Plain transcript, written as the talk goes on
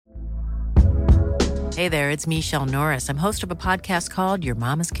Hey there, it's Michelle Norris. I'm host of a podcast called Your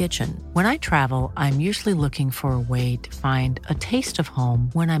Mama's Kitchen. When I travel, I'm usually looking for a way to find a taste of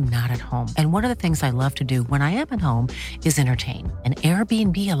home when I'm not at home. And one of the things I love to do when I am at home is entertain. And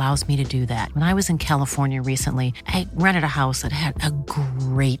Airbnb allows me to do that. When I was in California recently, I rented a house that had a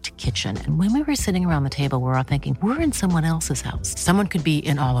great kitchen. And when we were sitting around the table, we were all thinking, we're in someone else's house. Someone could be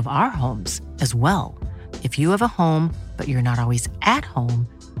in all of our homes as well. If you have a home, but you're not always at home,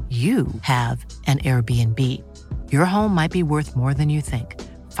 you have an Airbnb. Your home might be worth more than you think.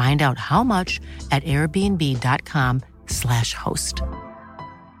 Find out how much at airbnb.com/host.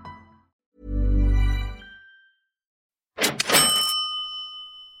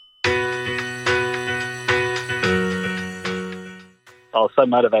 I was so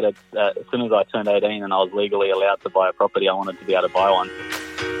motivated as soon as I turned 18 and I was legally allowed to buy a property, I wanted to be able to buy one.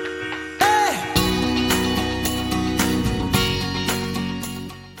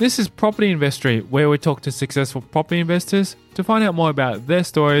 This is Property Investory, where we talk to successful property investors to find out more about their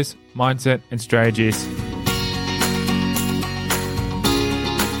stories, mindset, and strategies.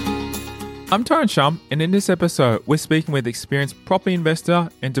 I'm Tyrone Shum, and in this episode, we're speaking with experienced property investor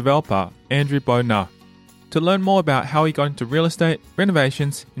and developer Andrew Bodner to learn more about how he got into real estate,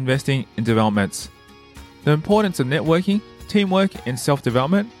 renovations, investing, and developments, the importance of networking, teamwork, and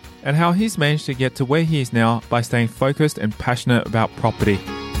self-development, and how he's managed to get to where he is now by staying focused and passionate about property.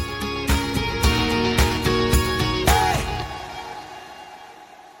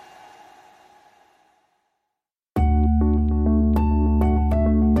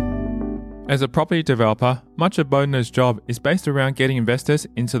 As a property developer, much of Bodner's job is based around getting investors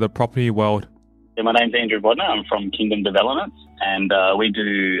into the property world. Yeah, my name's Andrew Bodner. I'm from Kingdom Developments, and we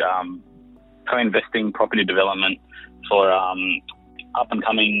do co-investing property development for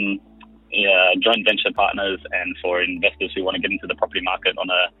up-and-coming joint venture partners and for investors who want to get into the property market on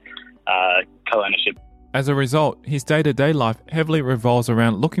a co-ownership. As a result, his day-to-day life heavily revolves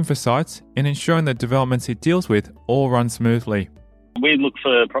around looking for sites and ensuring the developments he deals with all run smoothly. We look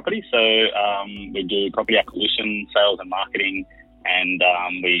for property, so we do property acquisition, sales and marketing, and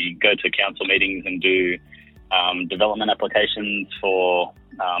we go to council meetings and do development applications for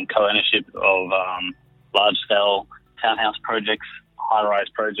co-ownership of large-scale townhouse projects, high-rise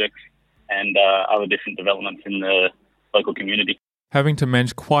projects, and other different developments in the local community. Having to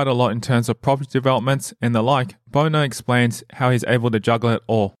manage quite a lot in terms of property developments and the like, Bodner explains how he's able to juggle it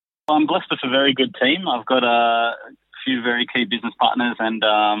all. I'm blessed with a very good team. I've got a few very key business partners, and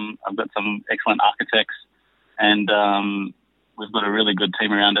I've got some excellent architects, and we've got a really good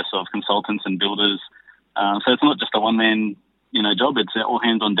team around us of consultants and builders. So it's not just a one-man, job. It's all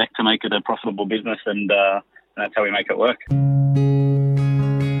hands on deck to make it a profitable business, and that's how we make it work.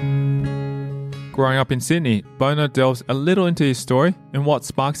 Growing up in Sydney, Bodner delves a little into his story and what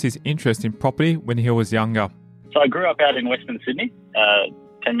sparks his interest in property when he was younger. So I grew up out in Western Sydney,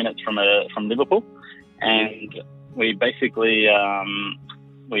 10 minutes from Liverpool, and we basically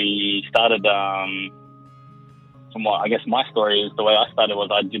we started from what I guess my story is, the way I started was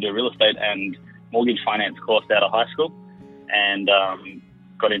I did a real estate and mortgage finance course out of high school, and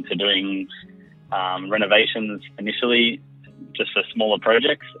got into doing renovations initially just for smaller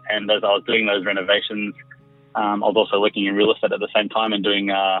projects. And as I was doing those renovations, I was also working in real estate at the same time and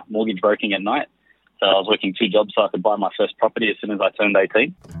doing mortgage broking at night. So I was working 2 jobs so I could buy my first property as soon as I turned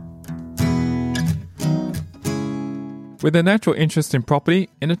 18. With a natural interest in property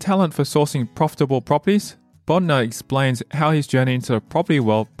and a talent for sourcing profitable properties, Bodner explains how his journey into the property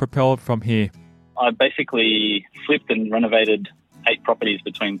world propelled from here. I basically flipped and renovated 8 properties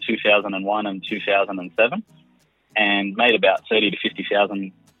between 2001 and 2007 and made about 30 to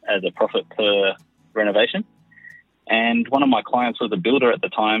 50,000 as a profit per renovation. And one of my clients was a builder at the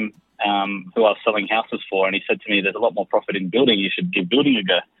time who I was selling houses for, and he said to me, there's a lot more profit in building, you should give building a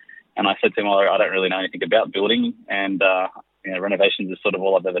go. And I said to him, well, I don't really know anything about building, and renovations is sort of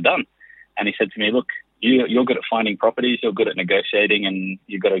all I've ever done. And he said to me, look, you're good at finding properties, you're good at negotiating, and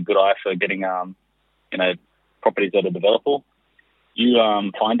you've got a good eye for getting properties that are developable. You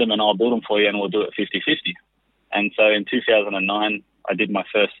find them and I'll build them for you, and we'll do it 50-50. And so in 2009, I did my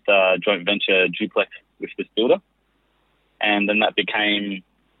first joint venture duplex with this builder. And then that became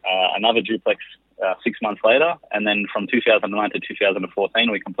another duplex 6 months later. And then from 2009 to 2014,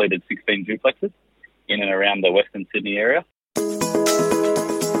 we completed 16 duplexes in and around the Western Sydney area.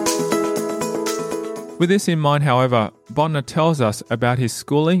 With this in mind, however, Bodner tells us about his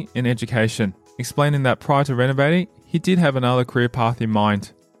schooling and education, explaining that prior to renovating, he did have another career path in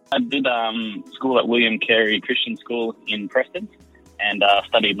mind. I did school at William Carey Christian School in Preston, and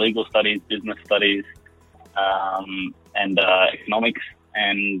studied legal studies, business studies, and economics.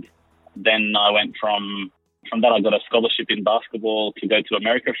 And then I went from that, I got a scholarship in basketball to go to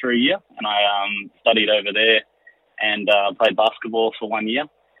America for a year, and I studied over there and played basketball for 1 year.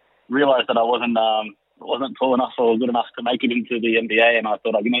 Realised that I wasn't tall enough or good enough to make it into the NBA, and I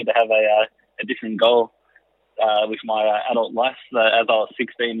thought I need to have a different goal with my adult life. As I was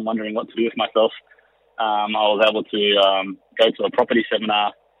 16, wondering what to do with myself, I was able to go to a property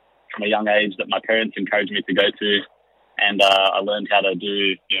seminar from a young age that my parents encouraged me to go to, and I learned how to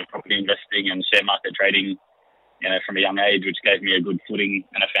do property investing and share market trading from a young age, which gave me a good footing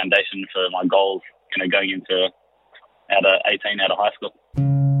and a foundation for my goals going into out of high school.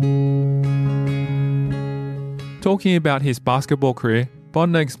 Talking about his basketball career,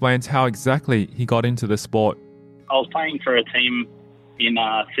 Bodnar explains how exactly he got into the sport. I was playing for a team in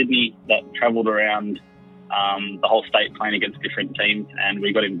Sydney that travelled around the whole state playing against different teams, and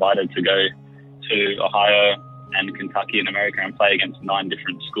we got invited to go to Ohio and Kentucky in America and play against 9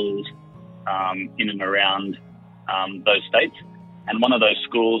 different schools in and around those states. And one of those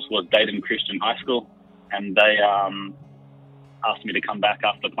schools was Dayton Christian High School, and they asked me to come back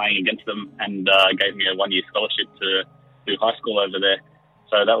after playing against them and gave me a 1-year scholarship to do high school over there.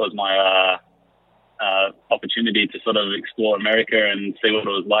 So that was my opportunity to sort of explore America and see what it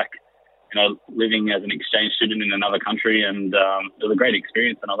was like, living as an exchange student in another country. And it was a great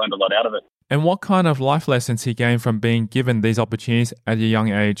experience, and I learned a lot out of it. And what kind of life lessons he gained from being given these opportunities at a young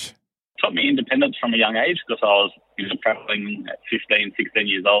age? Taught me independence from a young age, because I was travelling at 15, 16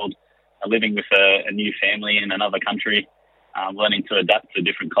 years old, living with a new family in another country, learning to adapt to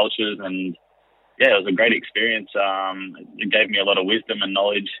different cultures. And yeah, it was a great experience. It gave me a lot of wisdom and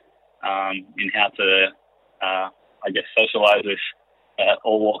knowledge in how to, socialise with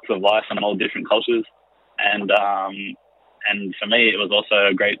all walks of life and all different cultures. And for me, it was also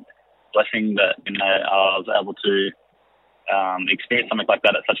a great blessing that I was able to experience something like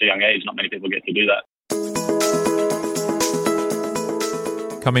that at such a young age. Not many people get to do that.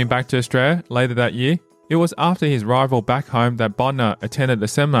 Coming back to Australia later that year, it was after his arrival back home that Bodnar attended a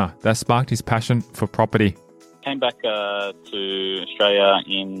seminar that sparked his passion for property. Came back to Australia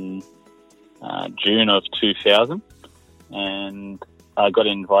in June of 2000, and I got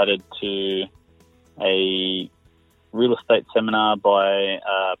invited to a real estate seminar by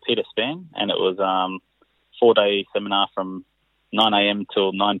Peter Span, and it was a 4-day seminar from 9 a.m.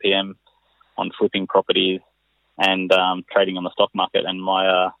 till 9 p.m. on flipping properties and trading on the stock market. And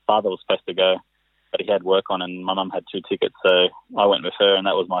my father was supposed to go, but he had work on, and my mum had 2 tickets, so I went with her, and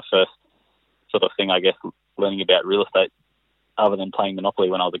that was my first sort of thing, I guess, learning about real estate, other than playing Monopoly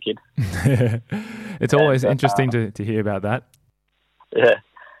when I was a kid. It's always interesting to hear about that. Yeah,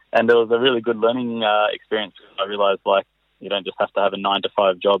 and it was a really good learning experience. I realised, you don't just have to have a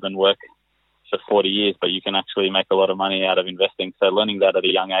 9-to-5 job and work for 40 years, but you can actually make a lot of money out of investing. So learning that at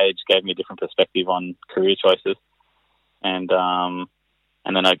a young age gave me a different perspective on career choices. And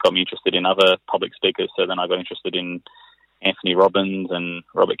then it got me interested in other public speakers. So then I got interested in Anthony Robbins and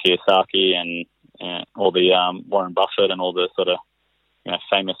Robert Kiyosaki and all the Warren Buffett and all the sort of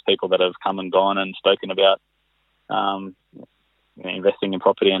famous people that have come and gone and spoken about investing in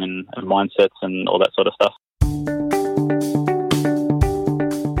property and mindsets and all that sort of stuff.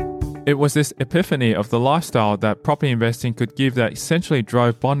 It was this epiphany of the lifestyle that property investing could give that essentially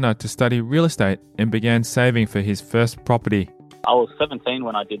drove Bodnar to study real estate and began saving for his first property. I was 17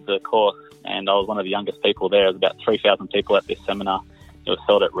 when I did the course, and I was one of the youngest people there. There was about 3,000 people at this seminar. It was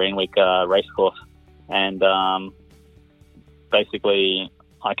held at Randwick Racecourse. And basically,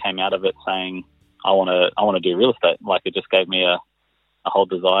 I came out of it saying, I want to do real estate. It just gave me a whole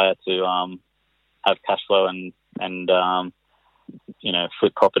desire to have cash flow and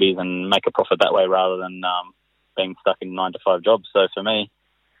flip properties and make a profit that way rather than being stuck in 9-to-5 jobs. So for me,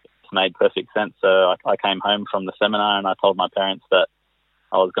 it made perfect sense. So I came home from the seminar and I told my parents that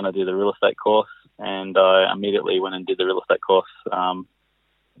I was going to do the real estate course, and I immediately went and did the real estate course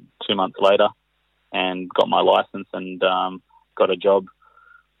 2 months later and got my license and got a job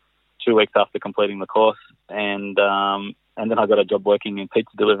 2 weeks after completing the course. And then I got a job working in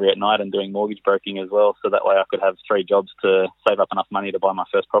pizza delivery at night and doing mortgage broking as well. So that way I could have 3 jobs to save up enough money to buy my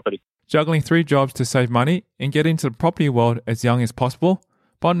first property. Juggling 3 jobs to save money and get into the property world as young as possible,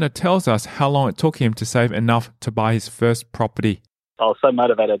 Bodnar tells us how long it took him to save enough to buy his first property. I was so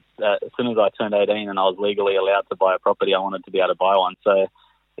motivated. As soon as I turned 18 and I was legally allowed to buy a property, I wanted to be able to buy one. So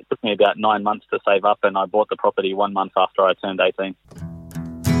it took me about 9 months to save up, and I bought the property 1 month after I turned 18.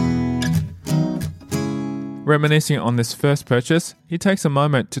 Reminiscing on this first purchase, he takes a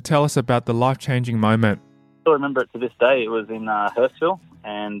moment to tell us about the life-changing moment. I still remember it to this day. It was in Hurstville,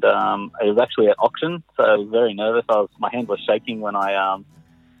 and it was actually at auction, so I was very nervous. My hand was shaking when I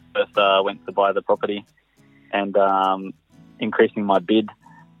first went to buy the property and increasing my bid.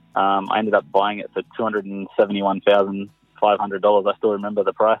 I ended up buying it for $271,500. I still remember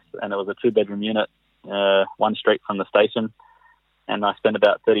the price, and it was a 2-bedroom unit, one street from the station. And I spent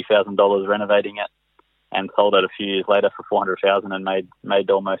about $30,000 renovating it, and sold it a few years later for $400,000 and made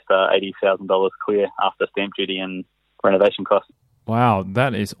almost $80,000 clear after stamp duty and renovation costs. Wow,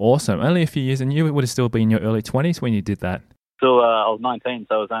 that is awesome. Only a few years, and you would have still been in your early 20s when you did that. Still, I was 19,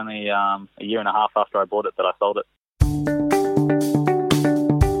 so it was only a year and a half after I bought it that I sold it.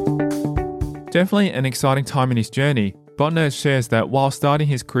 Definitely an exciting time in his journey. Bodner shares that while starting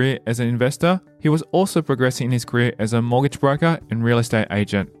his career as an investor, he was also progressing in his career as a mortgage broker and real estate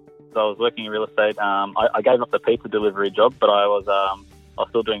agent. So I was working in real estate. I gave up the pizza delivery job, but I was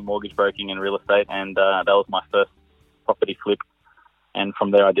still doing mortgage broking and real estate, and that was my first property flip. And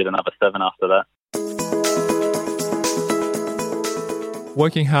from there, I did another 7 after that.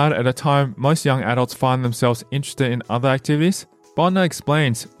 Working hard at a time most young adults find themselves interested in other activities, Bodner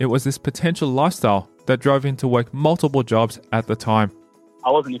explains it was this potential lifestyle that drove him to work multiple jobs at the time.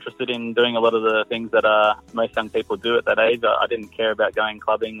 I wasn't interested in doing a lot of the things that most young people do at that age. I didn't care about going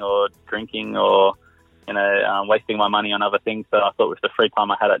clubbing or drinking or wasting my money on other things. So I thought with the free time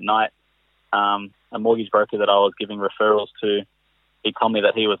I had at night, a mortgage broker that I was giving referrals to, he told me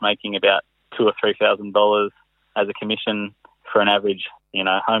that he was making about $2,000 or $3,000 as a commission for an average,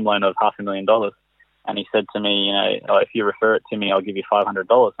 home loan of $500,000. And he said to me, if you refer it to me, I'll give you $500.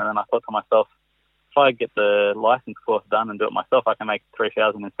 And then I thought to myself, if I get the license course done and do it myself, I can make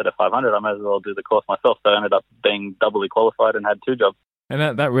 $3,000 instead of $500. I might as well do the course myself. So I ended up being doubly qualified and had 2 jobs.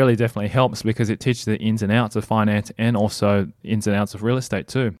 And that really definitely helps because it teaches the ins and outs of finance and also ins and outs of real estate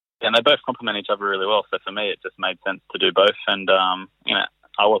too. And they both complement each other really well. So for me, it just made sense to do both. And,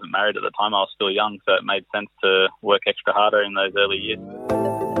 I wasn't married at the time. I was still young, so it made sense to work extra harder in those early years.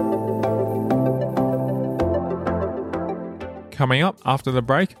 Coming up after the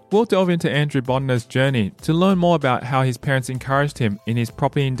break, we'll delve into Andrew Bodner's journey to learn more about how his parents encouraged him in his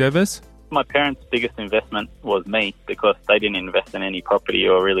property endeavours. My parents' biggest investment was me because they didn't invest in any property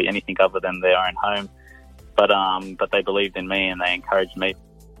or really anything other than their own home. But they believed in me and they encouraged me.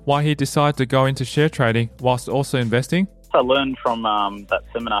 Why he decided to go into share trading whilst also investing. I learned from that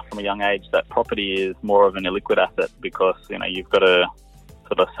seminar from a young age that property is more of an illiquid asset because, you've got to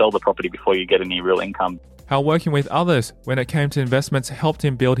sort of sell the property before you get any real income. How working with others when it came to investments helped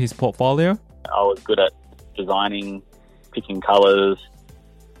him build his portfolio. I was good at designing, picking colours,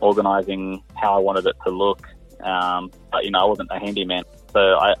 organising how I wanted it to look. But, I wasn't a handyman. So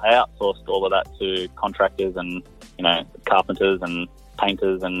I outsourced all of that to contractors and, carpenters and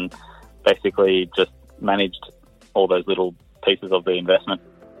painters and basically just managed all those little pieces of the investment.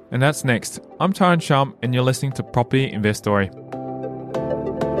 And that's next. I'm Tyron Shum and you're listening to Property Investory.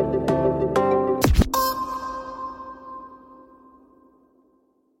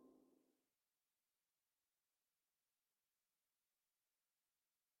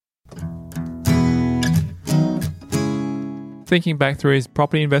 Thinking back through his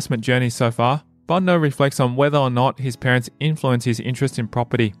property investment journey so far, Bodner reflects on whether or not his parents influenced his interest in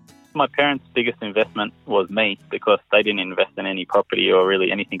property. My parents' biggest investment was me because they didn't invest in any property or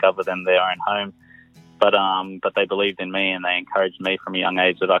really anything other than their own home. But they believed in me and they encouraged me from a young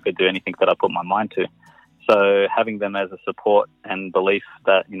age that I could do anything that I put my mind to. So having them as a support and belief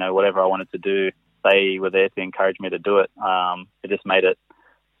that, whatever I wanted to do, they were there to encourage me to do it. It just made it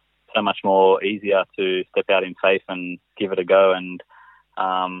so much more easier to step out in faith and give it a go. And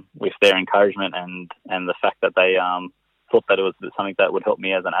with their encouragement and the fact that they thought that it was something that would help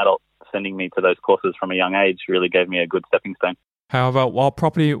me as an adult, sending me to those courses from a young age really gave me a good stepping stone. However, while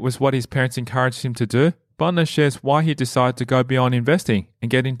property was what his parents encouraged him to do, Bodner shares why he decided to go beyond investing and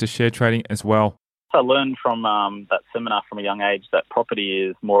get into share trading as well. I learned from that seminar from a young age that property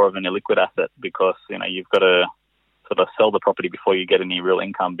is more of an illiquid asset because, you've got to sort of sell the property before you get any real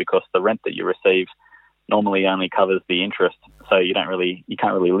income because the rent that you receive normally only covers the interest. So you can't really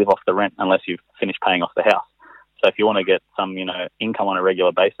live off the rent unless you've finished paying off the house. So if you want to get some, income on a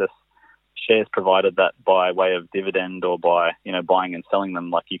regular basis, shares provided that by way of dividend or by, buying and selling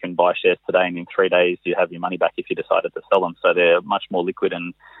them. Like you can buy shares today and in 3 days you have your money back if you decided to sell them. So they're much more liquid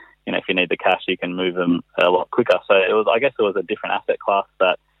and, if you need the cash, you can move them a lot quicker. So it was a different asset class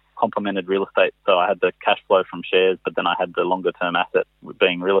that complemented real estate. So I had the cash flow from shares, but then I had the longer term asset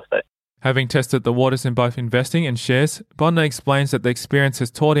being real estate. Having tested the waters in both investing and shares, Bodner explains that the experience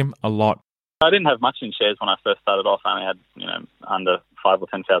has taught him a lot. I didn't have much in shares when I first started off. I only had, under $5,000 or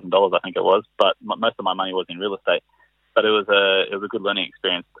 $10,000, I think it was. But most of my money was in real estate. But it was a good learning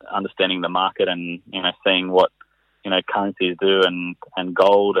experience, understanding the market and seeing what currencies do and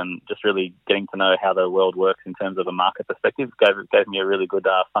gold, and just really getting to know how the world works in terms of a market perspective gave me a really good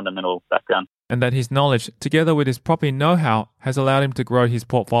fundamental background. And that his knowledge, together with his property know-how, has allowed him to grow his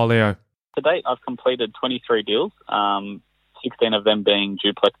portfolio. To date, I've completed 23 deals, 16 of them being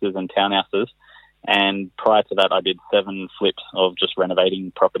duplexes and townhouses. And prior to that, I did 7 flips of just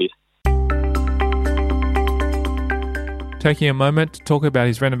renovating properties. Taking a moment to talk about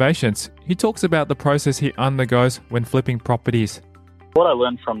his renovations, he talks about the process he undergoes when flipping properties. What I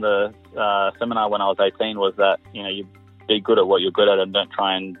learned from the seminar when I was 18 was that, you be good at what you're good at and don't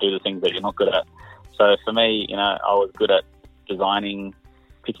try and do the things that you're not good at. So for me, I was good at designing,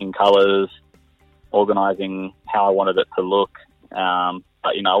 picking colours, organising how I wanted it to look.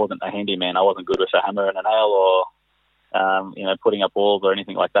 But, I wasn't a handyman. I wasn't good with a hammer and a nail or, putting up walls or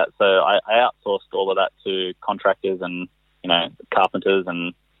anything like that. So I outsourced all of that to contractors and, carpenters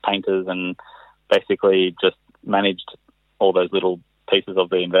and painters, and basically just managed all those little pieces of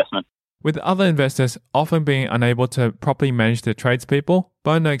the investment. With other investors often being unable to properly manage their tradespeople,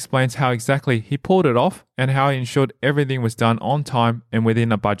 Bono explains how exactly he pulled it off and how he ensured everything was done on time and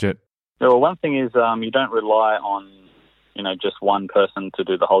within a budget. Well, one thing is you don't rely on, just one person to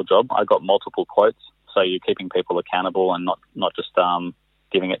do the whole job. I got multiple quotes, so you're keeping people accountable and not just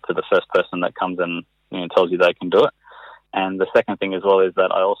giving it to the first person that comes and tells you they can do it. And the second thing as well is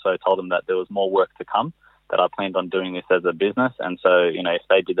that I also told them that there was more work to come, that I planned on doing this as a business. And so, if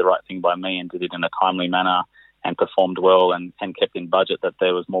they did the right thing by me and did it in a timely manner and performed well and kept in budget, that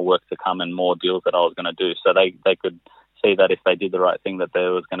there was more work to come and more deals that I was going to do. So they could see that if they did the right thing, that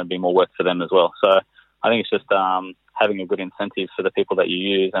there was going to be more work for them as well. So I think it's just having a good incentive for the people that you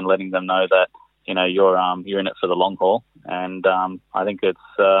use and letting them know that, you're in it for the long haul. And I think it's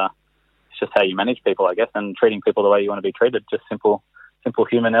just how you manage people, I guess, and treating people the way you want to be treated, just simple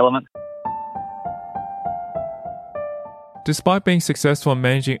human elements. Despite being successful in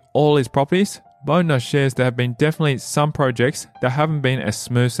managing all his properties, Bono shares there have been definitely some projects that haven't been as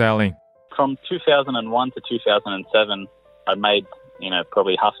smooth sailing. From 2001 to 2007, I made,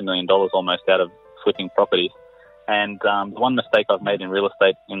 probably $500,000 almost out of flipping properties. And the one mistake I've made in real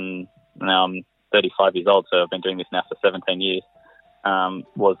estate, now I'm 35 years old, so I've been doing this now for 17 years,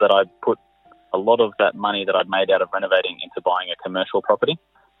 was that I put a lot of that money that I'd made out of renovating into buying a commercial property.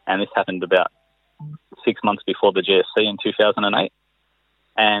 And this happened about 6 months before the GFC in 2008.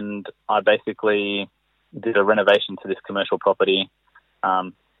 And I basically did a renovation to this commercial property,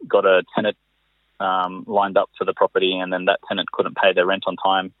 got a tenant lined up for the property, and then that tenant couldn't pay their rent on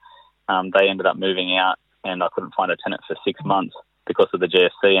time. They ended up moving out, and I couldn't find a tenant for 6 months because of the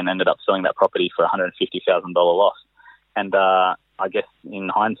GFC, and ended up selling that property for $150,000 loss. And I guess in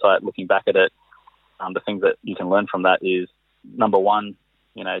hindsight, looking back at it, the things that you can learn from that is, number one,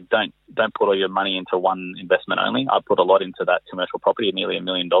 don't put all your money into one investment only. I put a lot into that commercial property, nearly $1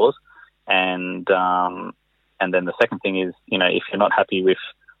 million. And then the second thing is, if you're not happy with,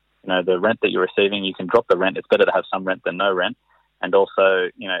 the rent that you're receiving, you can drop the rent. It's better to have some rent than no rent. And also,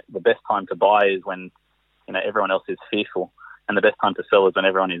 the best time to buy is when, everyone else is fearful. And the best time to sell is when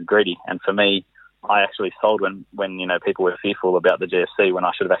everyone is greedy. And for me, I actually sold when people were fearful about the GFC, when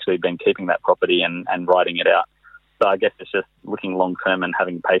I should have actually been keeping that property and riding it out. So I guess it's just looking long term and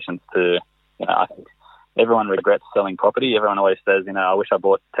having patience to, I think everyone regrets selling property. Everyone always says, I wish I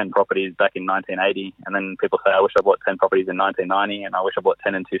bought 10 properties back in 1980. And then people say, I wish I bought 10 properties in 1990, and I wish I bought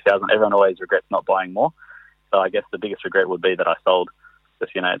 10 in 2000. Everyone always regrets not buying more. So I guess the biggest regret would be that I sold.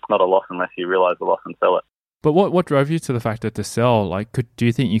 Just, it's not a loss unless you realize the loss and sell it. But what drove you to the fact that to sell? Do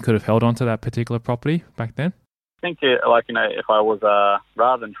you think you could have held on to that particular property back then? I think, if I was,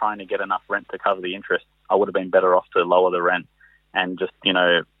 rather than trying to get enough rent to cover the interest, I would have been better off to lower the rent and just,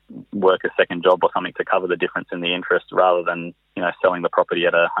 work a second job or something to cover the difference in the interest, rather than, selling the property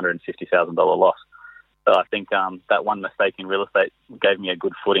at a $150,000 loss. So I think that one mistake in real estate gave me a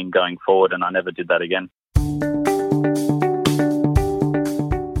good footing going forward, and I never did that again.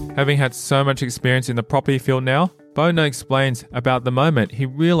 Having had so much experience in the property field now, Bono explains about the moment he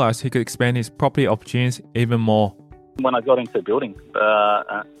realised he could expand his property opportunities even more. When I got into building,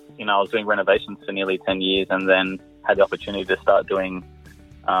 I was doing renovations for nearly 10 years, and then had the opportunity to start doing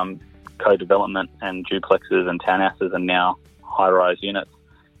co-development and duplexes and townhouses, and now high-rise units.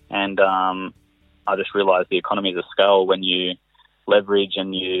 And I just realised the economies of scale, when you leverage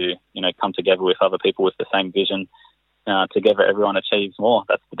and you come together with other people with the same vision. Together, everyone achieves more.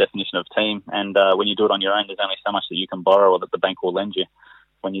 That's the definition of team. And when you do it on your own, there's only so much that you can borrow or that the bank will lend you.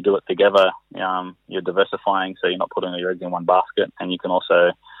 When you do it together, you're diversifying, so you're not putting all your eggs in one basket, and you can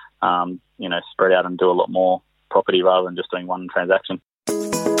also, spread out and do a lot more. property rather than just doing one transaction.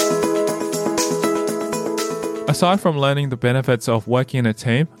 Aside from learning the benefits of working in a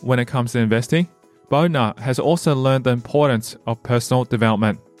team when it comes to investing, Bo Na has also learned the importance of personal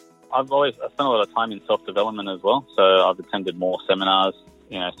development. I've spent a lot of time in self-development as well. So I've attended more seminars,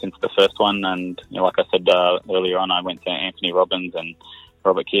 since the first one. And, like I said earlier on, I went to Anthony Robbins and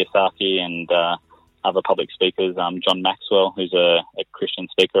Robert Kiyosaki and other public speakers, John Maxwell, who's a Christian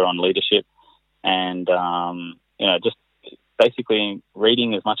speaker on leadership. And, just basically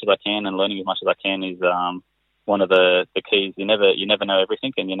reading as much as I can and learning as much as I can is one of the keys. You never know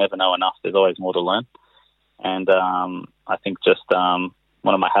everything, and you never know enough. There's always more to learn. And I think just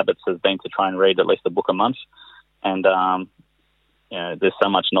one of my habits has been to try and read at least a book a month. And, there's so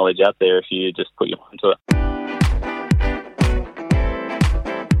much knowledge out there if you just put your mind to it.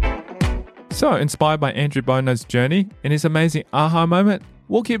 So, inspired by Andrew Bo Na's journey and his amazing aha moment,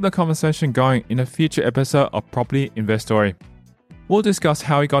 we'll keep the conversation going in a future episode of Property Investory. We'll discuss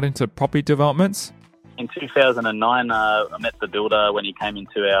how he got into property developments. In 2009, I met the builder when he came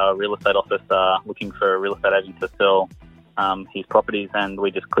into our real estate office looking for a real estate agent to sell his properties, and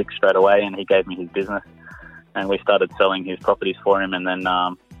we just clicked straight away, and he gave me his business and we started selling his properties for him. And then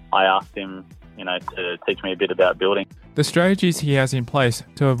I asked him, to teach me a bit about building. The strategies he has in place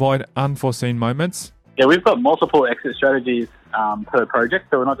to avoid unforeseen moments. Yeah, we've got multiple exit strategies per project,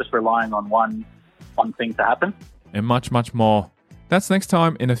 so we're not just relying on one thing to happen. And much, much more. That's next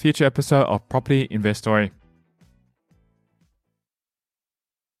time in a future episode of Property Investory.